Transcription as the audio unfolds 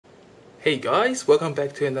Hey guys, welcome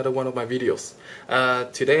back to another one of my videos.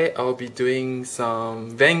 Today I'll be doing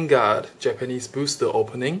some Vangard Japanese booster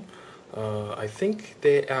opening. I think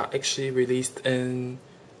they are actually released in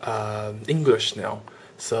English now.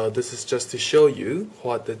 So this is just to show you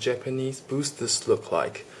what the Japanese boosters look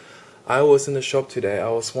like. I was in the shop today. I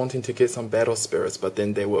was wanting to get some battle spirits, but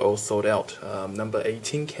then they were all sold out. Number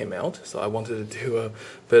 18 came out, so I wanted to do a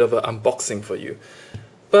bit of an unboxing for you.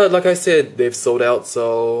 But like I said, they've sold out,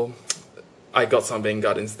 so I got some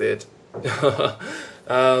Vangard instead.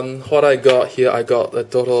 What I got here, I got a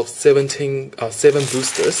total of 7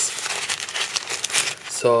 boosters.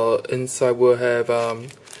 So inside we'll have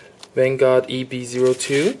Vangard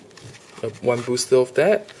EB02, one booster of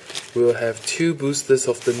that. We'll have 2 boosters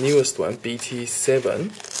of the newest one,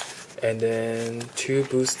 BT7, and then 2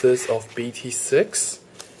 boosters of BT6,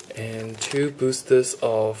 and 2 boosters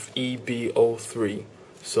of EB03.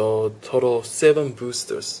 So total of 7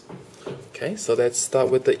 boosters. Okay, so let's start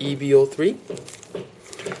with the EB03.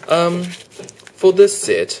 For this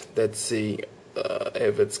set, let's see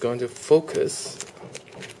if it's going to focus.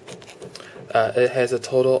 It has a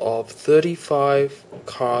total of 35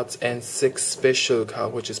 cards and 6 special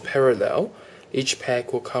cards, which is parallel. Each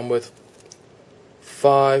pack will come with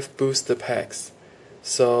 5 booster packs.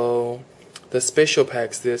 So the special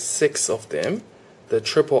packs, there's 6 of them. The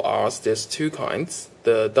triple R's, there's 2 kinds.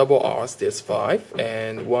 The double R's, there's 5,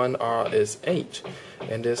 and 1 R is 8.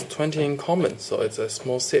 And there's 20 in common, so it's a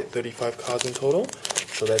small set, 35 cards in total.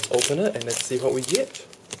 So let's open it and let's see what we get.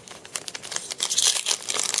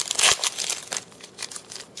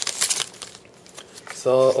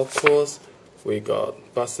 So of course we got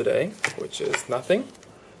Busted A, which is nothing.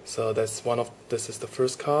 So this is the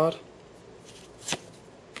first card.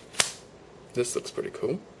 This looks pretty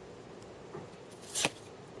cool.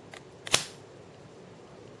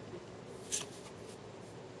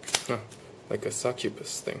 Like a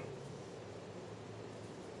succubus thing.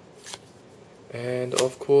 And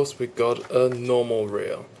of course we got a normal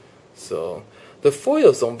rare. So the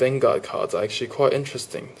foils on Vangard cards are actually quite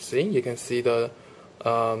interesting. See, you can see the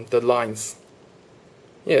lines.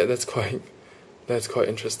 Yeah, that's quite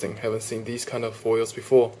interesting. Haven't seen these kind of foils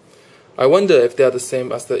before. I wonder if they are the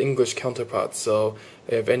same as the English counterparts. So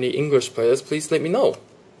if any English players, please let me know.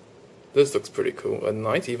 This looks pretty cool. A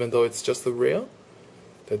knight, even though it's just a rare.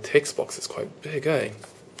 The text box is quite big, eh?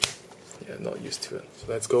 Yeah, not used to it. So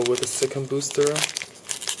let's go with the second booster.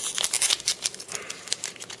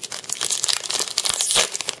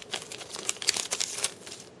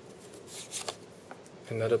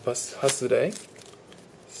 Another Hasude.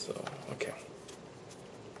 So, okay.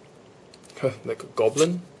 Like a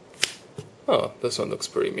goblin. Oh, this one looks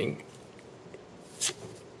pretty mean.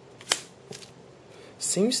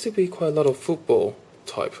 Seems to be quite a lot of football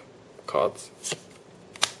type cards.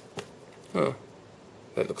 Huh,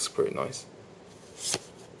 that looks pretty nice.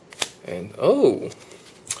 And oh,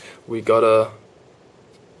 we got a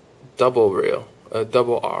double rare, a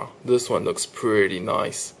double R. This one looks pretty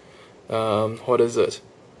nice. What is it?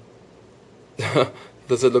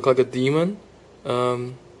 Does it look like a demon?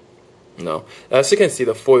 No. As you can see,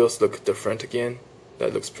 the foils look different again.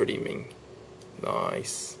 That looks pretty mean.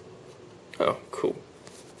 Nice. Oh, cool.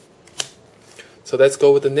 So let's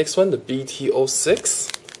go with the next one, the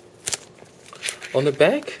BT06. On the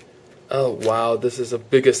back, oh wow, this is a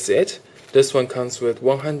bigger set. This one comes with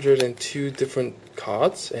 102 different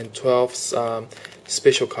cards and 12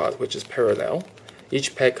 special cards, which is parallel.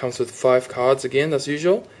 Each pack comes with 5 cards again, as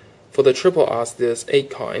usual. For the triple R's, there's 8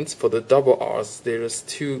 kinds. For the double R's, there's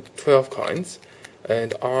 12 kinds.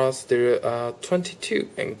 And R's, there are 22,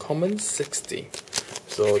 and common 60.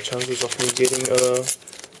 So chances of me getting a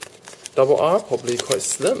double R, probably quite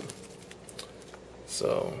slim.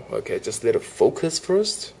 So, okay, just let it focus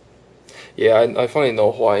first. Yeah, I finally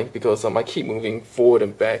know why, because I keep moving forward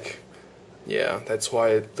and back. Yeah, that's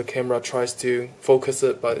why the camera tries to focus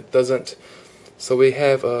it, but it doesn't. So we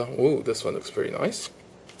have, ooh, this one looks pretty nice.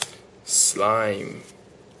 Slime.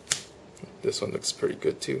 This one looks pretty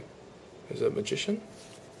good too. Is it a magician?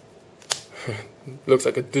 Looks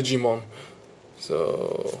like a Digimon.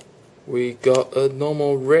 So, we got a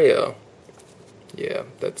normal rare. Yeah,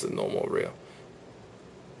 that's a normal rare.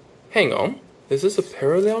 Hang on, is this a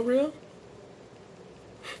parallel rare?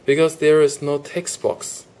 Because there is no text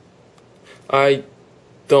box. I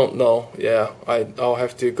don't know. Yeah, I'll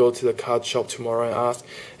have to go to the card shop tomorrow and ask.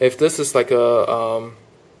 If this is like a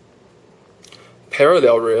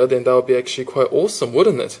parallel rare, then that would be actually quite awesome,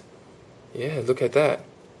 wouldn't it? Yeah, look at that.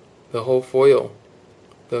 The whole foil.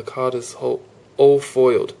 The card is all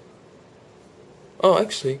foiled. Oh,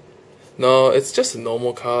 actually, no, it's just a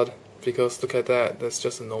normal card. because look at that, that's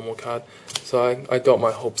just a normal card. So I got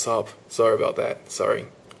my hopes up. Sorry about that. Sorry.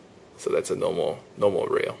 So that's a normal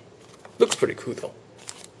rare. Looks pretty cool though.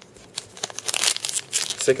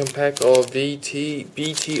 Second pack of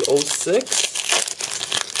BT06.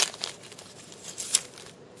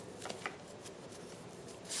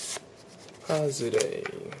 Hazure.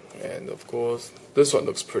 And of course, this one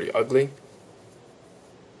looks pretty ugly.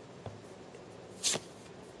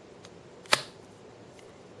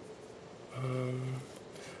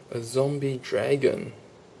 A zombie dragon.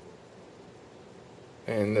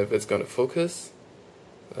 And if it's gonna focus,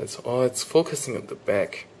 it's focusing on the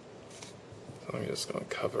back. So I'm just gonna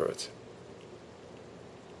cover it.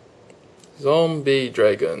 Zombie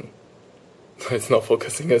dragon. It's not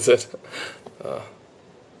focusing, is it?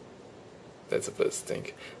 That's a bit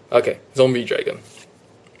stink. Okay, zombie dragon.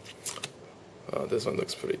 This one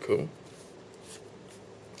looks pretty cool.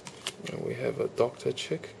 And we have a doctor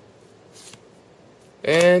chick.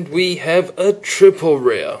 And we have a triple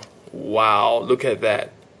rare. Wow, look at that.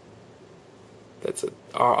 That's a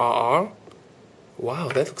RRR. Wow,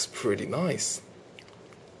 that looks pretty nice.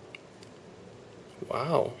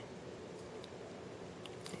 Wow.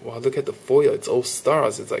 Wow, look at the foil. It's all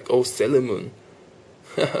stars. It's like all Sailor Moon.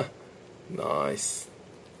 Nice.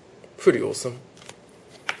 Pretty awesome.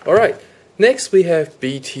 Alright, next we have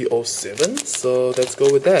BT07. So let's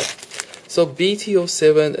go with that. So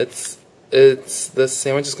BT07, it's the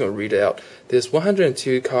same. I'm just going to read it out. There's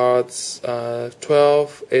 102 cards,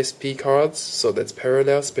 12 SP cards, so that's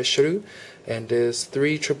parallel special, and there's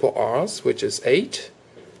 3 triple Rs, which is 8,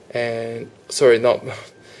 and sorry, not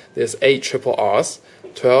there's 8 triple Rs,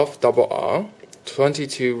 12 double R,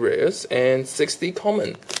 22 rares, and 60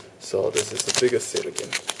 common. So this is the biggest set again.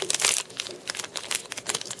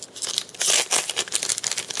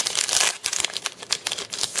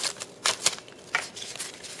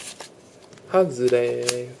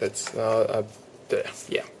 Hazure. That's there.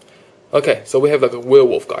 Yeah. Okay, so we have like a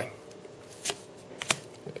werewolf guy.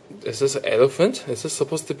 Is this an elephant? Is this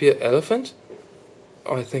supposed to be an elephant?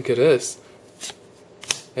 Oh, I think it is.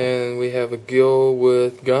 And we have a girl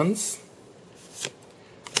with guns.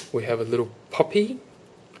 We have a little puppy.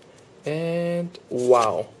 And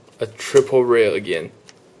wow, a triple rare again.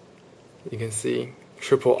 You can see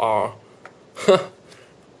triple R.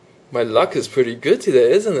 My luck is pretty good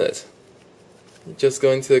today, isn't it? Just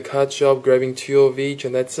going to the card shop, grabbing 2 of each,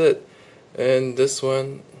 and that's it. And this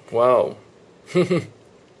one, wow.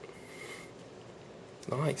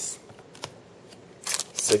 Nice.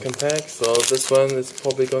 Second pack, so this one is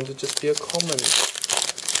probably going to just be a common.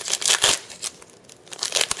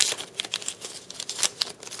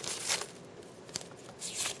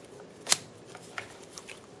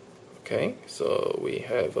 Okay, so we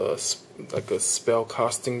have like a spell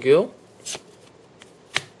casting girl.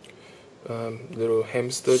 Little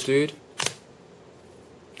hamster dude,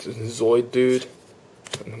 Zoid dude,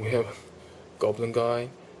 and we have goblin guy,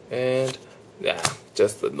 and yeah,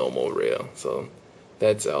 just the normal rare. So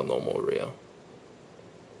that's our normal rare.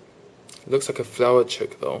 Looks like a flower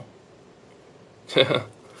chick though.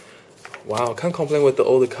 Wow, can't complain with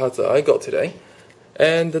all the cards that I got today.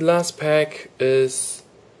 And the last pack is,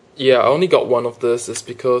 yeah, I only got one of this, is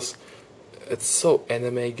because it's so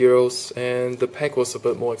anime girls, and the pack was a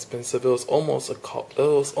bit more expensive. It was almost a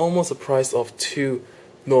price of 2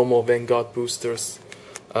 normal Vangard boosters.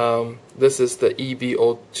 This is the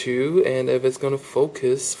EB02, and if it's gonna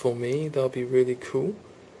focus for me, that'll be really cool.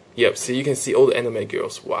 Yep, so you can see all the anime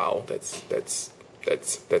girls. Wow, that's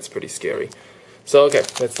pretty scary. So okay,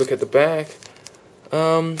 let's look at the back.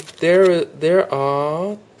 There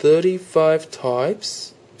are 35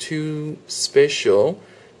 types, 2 special,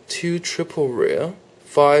 2 triple rare,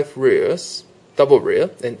 5 rares, double rare,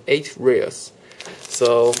 and 8 rares.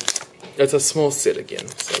 So it's a small set again.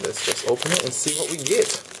 So let's just open it and see what we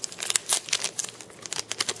get.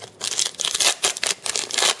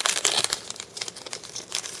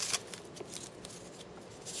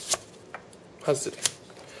 How's it?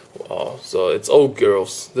 Wow, so it's all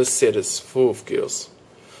girls. This set is full of girls.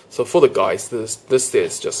 So for the guys, this set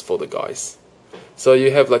is just for the guys. So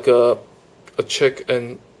you have like a chick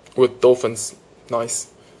and with dolphins.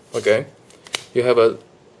 Nice. Okay. You have a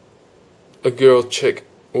girl chick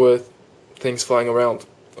with things flying around.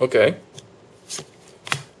 Okay.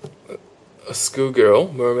 A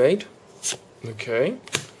schoolgirl mermaid. Okay.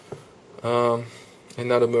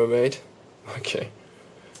 Another mermaid. Okay.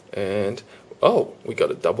 And oh, we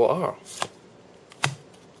got a double R.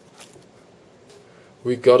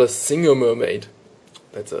 We got a single mermaid.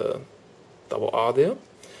 That's a double R there.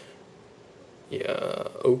 Yeah,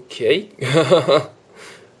 okay.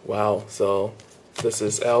 Wow, so this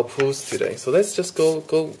is our pulls today. So let's just go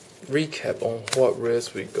recap on what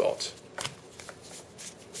rares we got.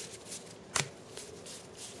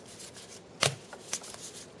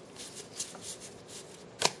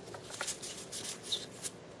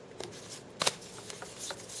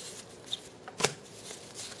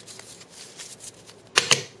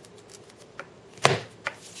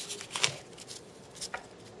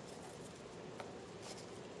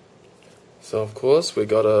 So of course we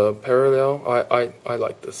got a parallel. I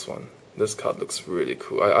like this one. This card looks really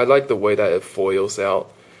cool. I like the way that it foils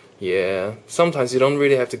out. Yeah, sometimes you don't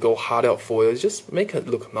really have to go hard out foil. Just make it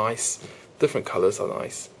look nice. Different colors are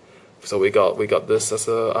nice. So we got this as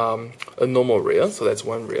a normal rare. So that's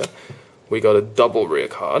one rare. We got a double rare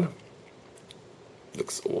card.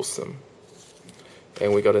 Looks awesome.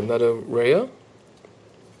 And we got another rare.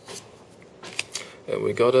 And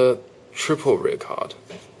we got a triple rare card.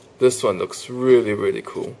 This one looks really, really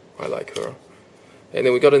cool. I like her. And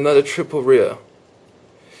then we got another triple rare.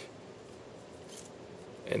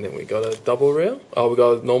 And then we got a double rare. Oh, we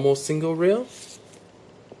got a normal single rare.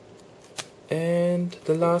 And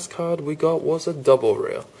the last card we got was a double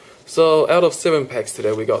rare. So out of 7 packs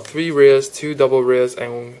today, we got 3 rares, 2 double rares,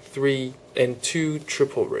 and 2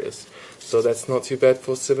 triple rares. So that's not too bad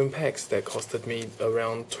for 7 packs. That costed me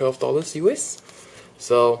around $12 US.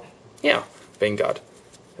 So yeah, Vangard.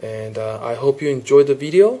 And I hope you enjoyed the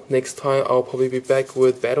video. Next time I'll probably be back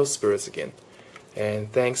with Battle Spirits again.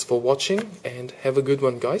 And thanks for watching and have a good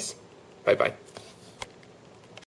one, guys. Bye bye.